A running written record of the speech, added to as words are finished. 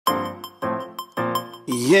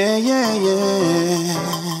Yeah, yeah,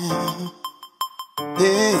 yeah.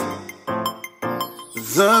 Hey,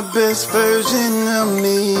 the best version of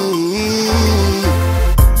me.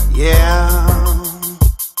 Yeah.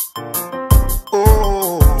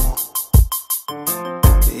 Oh,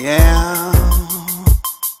 yeah.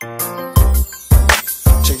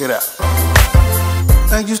 Check it out.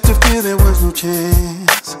 I used to feel there was no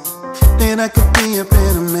chance that I could be a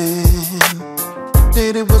better man,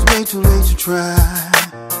 that it was way too late to try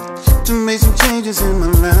to make some changes in my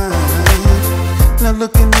life. Now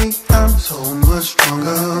look at me, I'm so much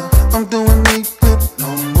stronger. I'm doing me with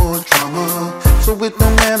no more drama. So it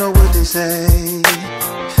don't matter what they say,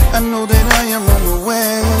 I know that I am on the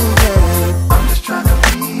way, yeah. I'm just trying to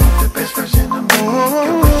be the best version of me.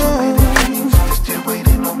 Got dreams, they're still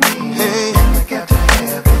waiting on me. Hey. And I got to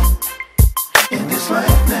have it in this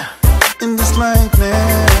life now. In this life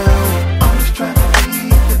now, I'm just trying to be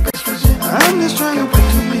the best version of me. I'm just trying to got way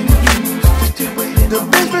too many dreams, they're still waiting the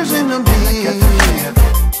on best me. version of And I me. got to have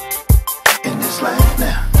it in this life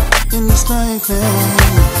now. In this life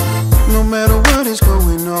now, no matter what is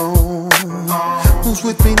going on, who's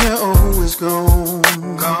with me now or who is gone,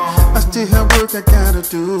 I still have work I gotta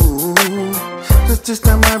do, 'cause this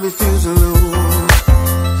time I refuse to lose.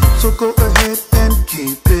 So go ahead and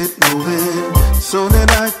keep it moving, so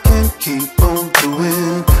that I can keep on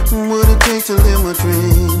doing what it takes to live my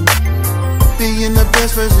dream, being the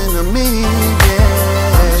best version of me,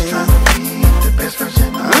 yeah. I'm just trying to be the best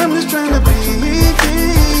version of me. I'm just trying to be,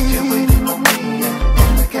 still waiting on me.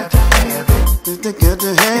 And I got to have it just to get to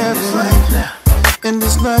in have this it. life now. In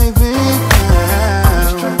this life I'm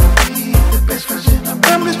just trying now, to be the best version of me.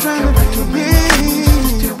 I'm just trying to be,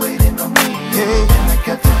 Still waiting on me. hey, And I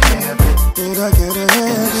got to have it that I gotta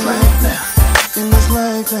in this have life now. it. In this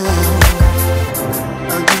life now,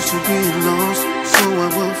 I used to be lost, so I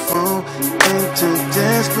would fall into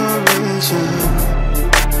desperation,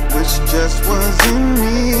 which just wasn't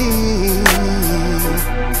me.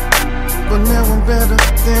 But now I'm better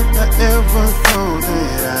than I ever thought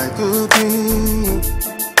that I could be,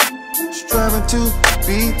 striving to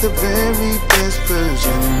be the very best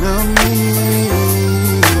version of me.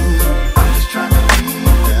 I'm just trying to be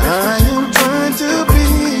the I am trying to be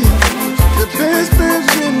the best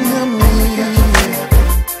version of me.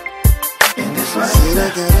 in this life Said I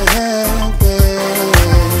now. gotta have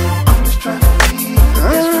it. I'm just trying to be the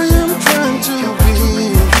I best version am of me. trying to be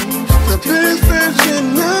the best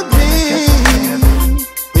version of